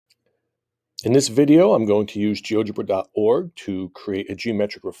In this video, I'm going to use GeoGebra.org to create a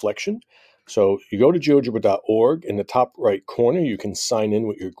geometric reflection. So you go to GeoGebra.org. In the top right corner, you can sign in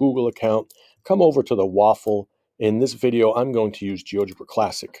with your Google account. Come over to the waffle. In this video, I'm going to use GeoGebra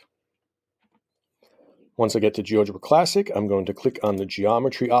Classic. Once I get to GeoGebra Classic, I'm going to click on the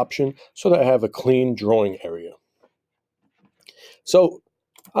geometry option so that I have a clean drawing area. So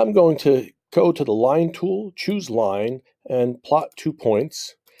I'm going to go to the line tool, choose line, and plot 2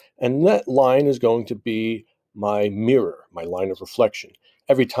 points. And that line is going to be my mirror, my line of reflection.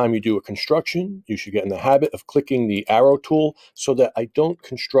 Every time you do a construction, you should get in the habit of clicking the arrow tool so that I don't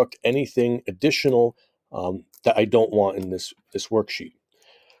construct anything additional that I don't want in this worksheet.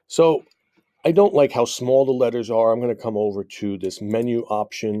 So I don't like how small the letters are. I'm going to come over to this menu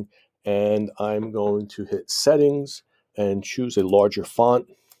option and I'm going to hit settings and choose a larger font,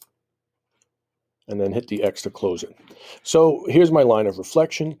 and then hit the X to close it. So here's my line of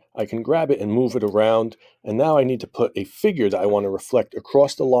reflection. I can grab it and move it around, and now I need to put a figure that I want to reflect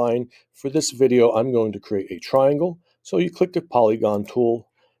across the line. For this video, I'm going to create a triangle. So you click the polygon tool,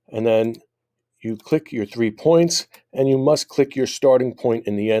 and then you click your 3 points, and you must click your starting point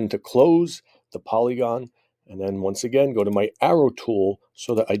in the end to close the polygon. And then once again, go to my arrow tool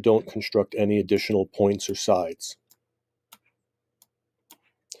so that I don't construct any additional points or sides.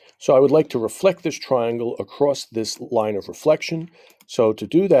 So I would like to reflect this triangle across this line of reflection. So to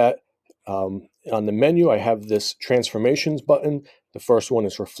do that, on the menu, I have this transformations button. The first one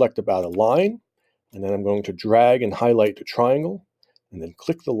is reflect about a line. And then I'm going to drag and highlight the triangle and then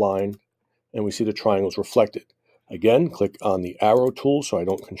click the line, and we see the triangle's reflected. Again, click on the arrow tool so I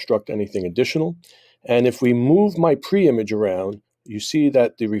don't construct anything additional. And if we move my pre-image around, you see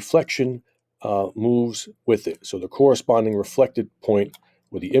that the reflection moves with it. So the corresponding reflected point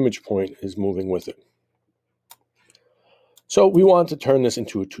where the image point is moving with it. So we want to turn this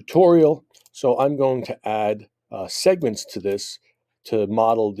into a tutorial. So I'm going to add segments to this to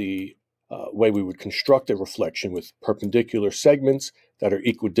model the way we would construct a reflection with perpendicular segments that are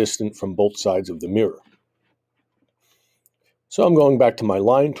equidistant from both sides of the mirror. So I'm going back to my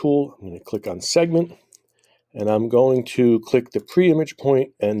line tool. I'm going to click on segment, and I'm going to click the pre-image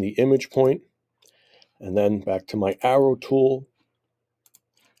point and the image point, and then back to my arrow tool.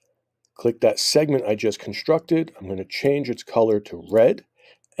 Click that segment I just constructed. I'm going to change its color to red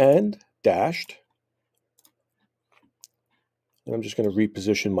and dashed. And I'm just going to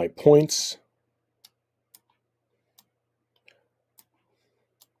reposition my points.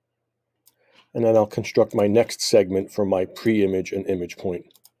 And then I'll construct my next segment for my pre-image and image point.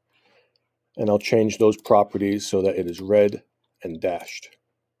 And I'll change those properties so that it is red and dashed.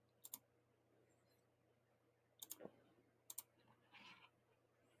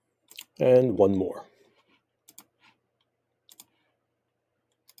 And one more.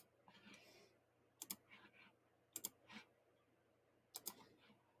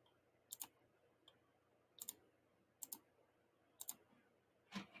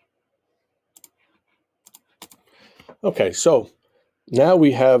 Okay, so now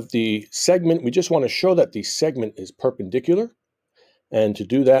we have the segment. We just want to show that the segment is perpendicular. And to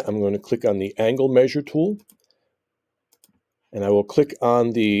do that, I'm going to click on the angle measure tool. And I will click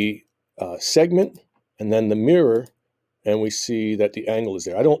on the segment and then the mirror, and we see that the angle is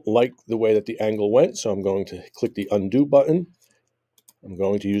there. I don't like the way that the angle went, so I'm going to click the undo button. I'm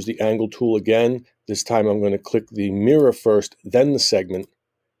going to use the angle tool again. This time I'm going to click the mirror first, then the segment,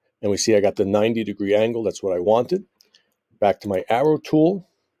 and we see I got the 90-degree angle. That's what I wanted. Back to my arrow tool.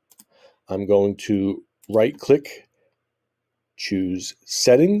 I'm going to right-click, choose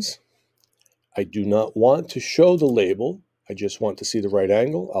Settings. I do not want to show the label. I just want to see the right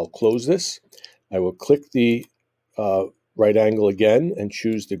angle. I'll close this. I will click the right angle again and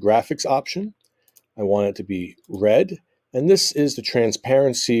choose the graphics option. I want it to be red. And this is the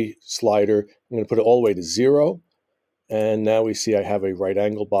transparency slider. I'm going to put it all the way to 0. And now we see I have a right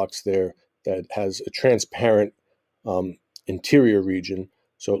angle box there that has a transparent interior region,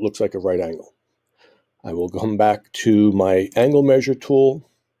 so it looks like a right angle. I will come back to my angle measure tool.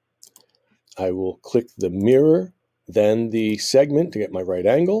 I will click the mirror, then the segment to get my right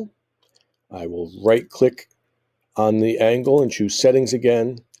angle. I will right-click on the angle and choose Settings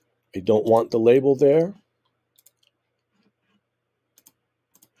again. I don't want the label there.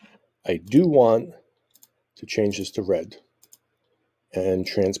 I do want to change this to red and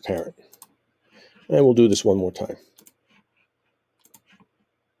transparent. And we'll do this one more time.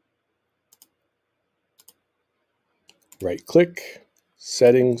 Right-click,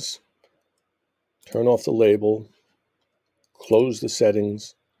 Settings, turn off the label, close the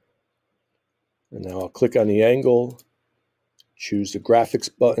settings, and now I'll click on the angle, choose the graphics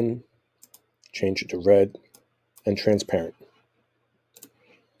button, change it to red, and transparent.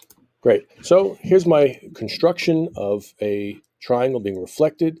 Great. So here's my construction of a triangle being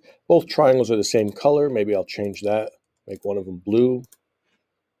reflected. Both triangles are the same color. Maybe I'll change that, make one of them blue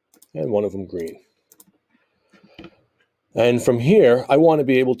and one of them green. And from here, I want to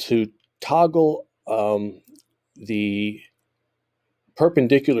be able to toggle the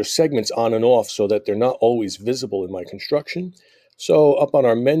perpendicular segments on and off so that they're not always visible in my construction. So up on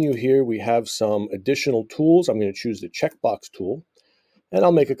our menu here, we have some additional tools. I'm going to choose the checkbox tool, and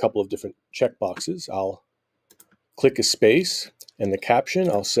I'll make a couple of different checkboxes. I'll click a space, and the caption,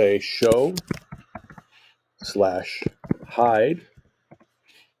 I'll say show / hide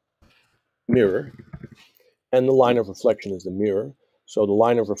mirror, and the line of reflection is the mirror. So the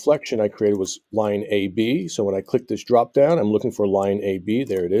line of reflection I created was line AB. So when I click this drop down, I'm looking for line AB.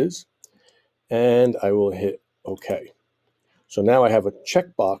 There it is. And I will hit OK. So now I have a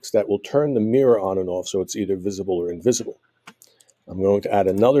checkbox that will turn the mirror on and off so it's either visible or invisible. I'm going to add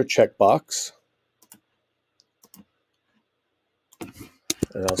another checkbox.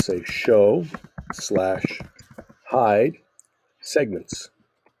 And I'll say show / hide segments.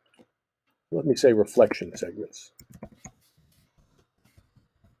 Let me say reflection segments.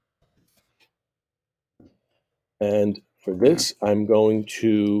 And for this, I'm going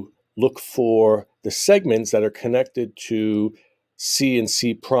to look for the segments that are connected to C and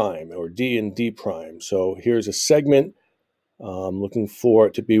C prime or D and D prime. So here's a segment. I'm looking for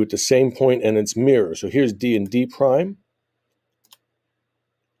it to be with the same point and its mirror. So here's D and D prime.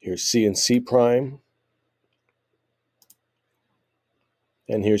 Here's C and C prime.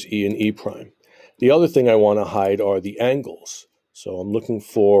 And here's E and E prime. The other thing I want to hide are the angles. So I'm looking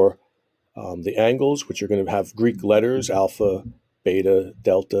for the angles, which are going to have Greek letters, alpha, beta,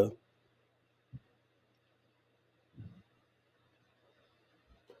 delta.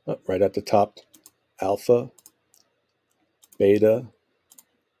 Right at the top, alpha, beta,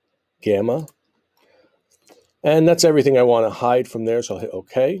 gamma. And that's everything I want to hide from there, so I'll hit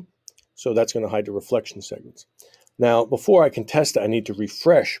OK. So that's going to hide the reflection segments. Now, before I can test it, I need to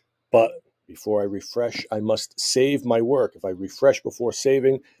refresh, but before I refresh, I must save my work. If I refresh before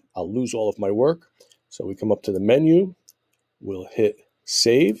saving, I'll lose all of my work. So we come up to the menu, we'll hit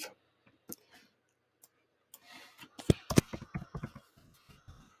Save.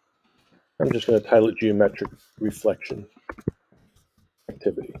 I'm just going to title it Geometric Reflection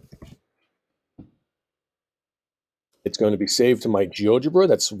Activity. It's going to be saved to my GeoGebra.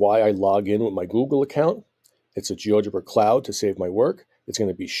 That's why I log in with my Google account. It's a GeoGebra cloud to save my work. It's going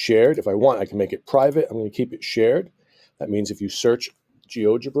to be shared. If I want, I can make it private. I'm going to keep it shared. That means if you search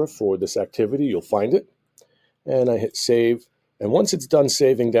GeoGebra for this activity, you'll find it. And I hit save. And once it's done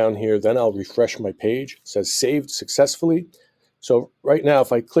saving down here, then I'll refresh my page. It says saved successfully. So right now,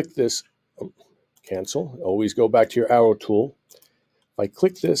 if I click this, cancel, always go back to your arrow tool. If I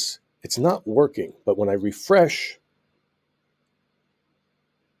click this, it's not working. But when I refresh,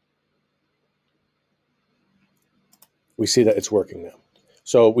 we see that it's working now.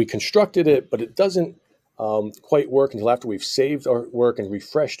 So we constructed it, but it doesn't quite work until after we've saved our work and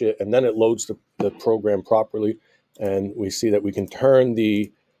refreshed it, and then it loads the program properly. And we see that we can turn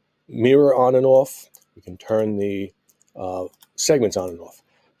the mirror on and off. We can turn the segments on and off.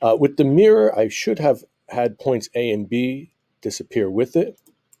 With the mirror, I should have had points A and B disappear with it.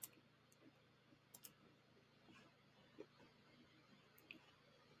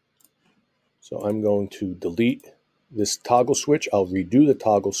 So I'm going to delete this toggle switch. I'll redo the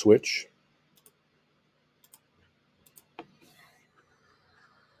toggle switch.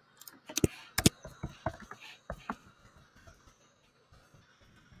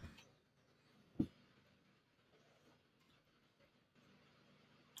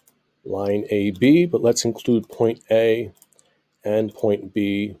 Line AB, but let's include point A and point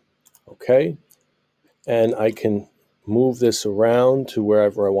B. Okay. And I can move this around to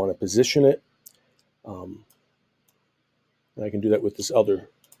wherever I want to position it. And I can do that with this other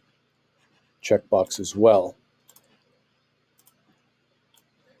checkbox as well.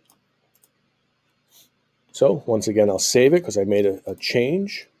 So once again, I'll save it because I made a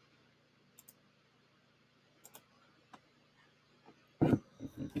change. I'm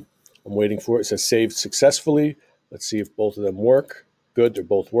waiting for it. It says saved successfully. Let's see if both of them work. Good, they're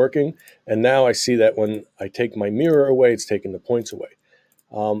both working. And now I see that when I take my mirror away, it's taking the points away.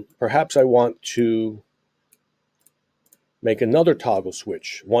 Perhaps I want to make another toggle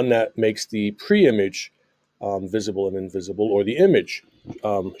switch, one that makes the pre-image visible and invisible, or the image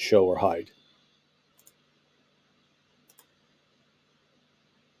show or hide.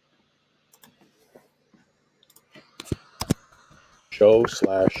 Show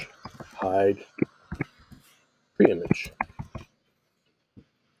 / hide pre-image.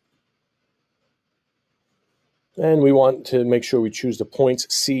 And we want to make sure we choose the points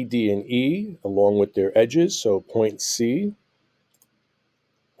C, D, and E along with their edges. So point C,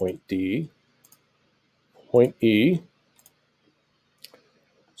 point D, point E.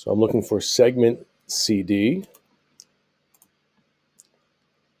 So I'm looking for segment CD.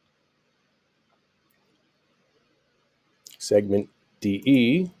 Segment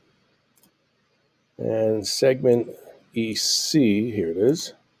DE. And segment EC, here it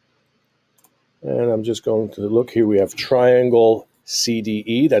is. And I'm just going to look here. We have triangle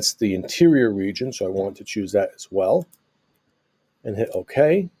CDE. That's the interior region, so I want to choose that as well. And hit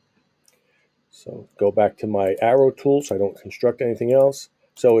OK. So go back to my arrow tool so I don't construct anything else.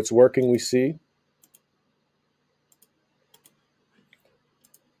 So it's working, we see.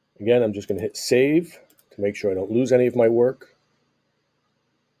 Again, I'm just going to hit save to make sure I don't lose any of my work.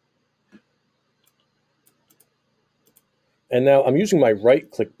 And now I'm using my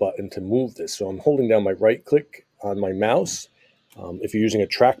right-click button to move this. So I'm holding down my right-click on my mouse. If you're using a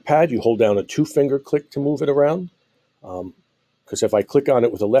trackpad, you hold down a 2-finger click to move it around. Because if I click on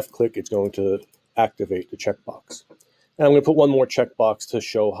it with a left click, it's going to activate the checkbox. And I'm going to put one more checkbox to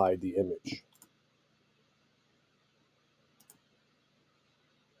show hide the image.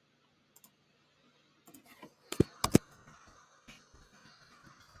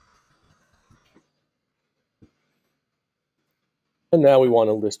 And now we want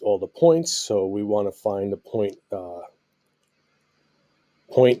to list all the points. So we want to find the point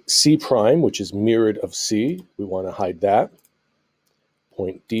C prime, which is mirrored of C. We want to hide that.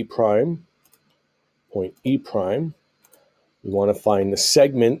 Point D prime, point E prime. We want to find the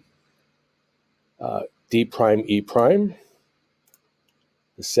segment D prime E prime,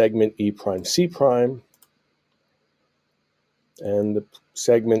 the segment E prime C prime, and the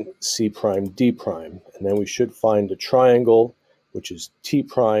segment C prime D prime. And then we should find the triangle, which is T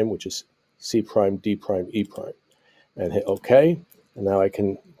prime, which is C prime D prime E prime. And hit OK. And now I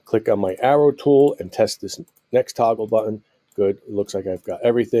can click on my arrow tool and test this next toggle button. Good. It looks like I've got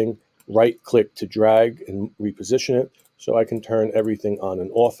everything. Right click to drag and reposition it so I can turn everything on and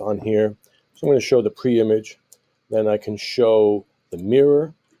off on here. So I'm going to show the pre-image. Then I can show the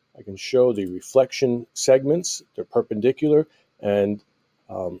mirror. I can show the reflection segments. They're perpendicular and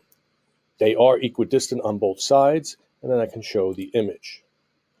they are equidistant on both sides. And then I can show the image.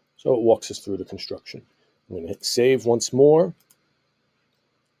 So it walks us through the construction. I'm going to hit save once more.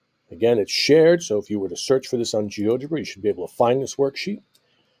 Again, it's shared, so if you were to search for this on GeoGebra, you should be able to find this worksheet.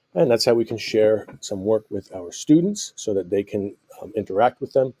 And that's how we can share some work with our students so that they can interact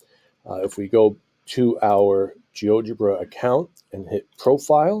with them. If we go to our GeoGebra account and hit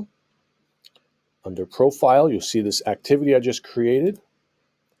Profile, under Profile, you'll see this activity I just created.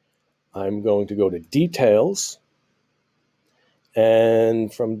 I'm going to go to Details.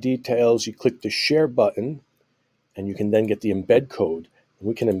 And from Details, you click the Share button, and you can then get the embed code. And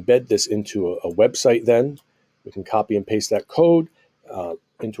we can embed this into a website then. We can copy and paste that code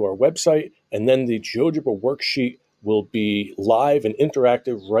into our website, and then the GeoGebra worksheet will be live and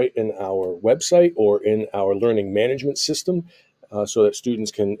interactive right in our website or in our learning management system so that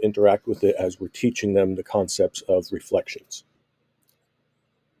students can interact with it as we're teaching them the concepts of reflections.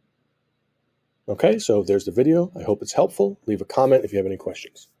 Okay, so there's the video. I hope it's helpful. Leave a comment if you have any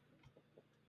questions.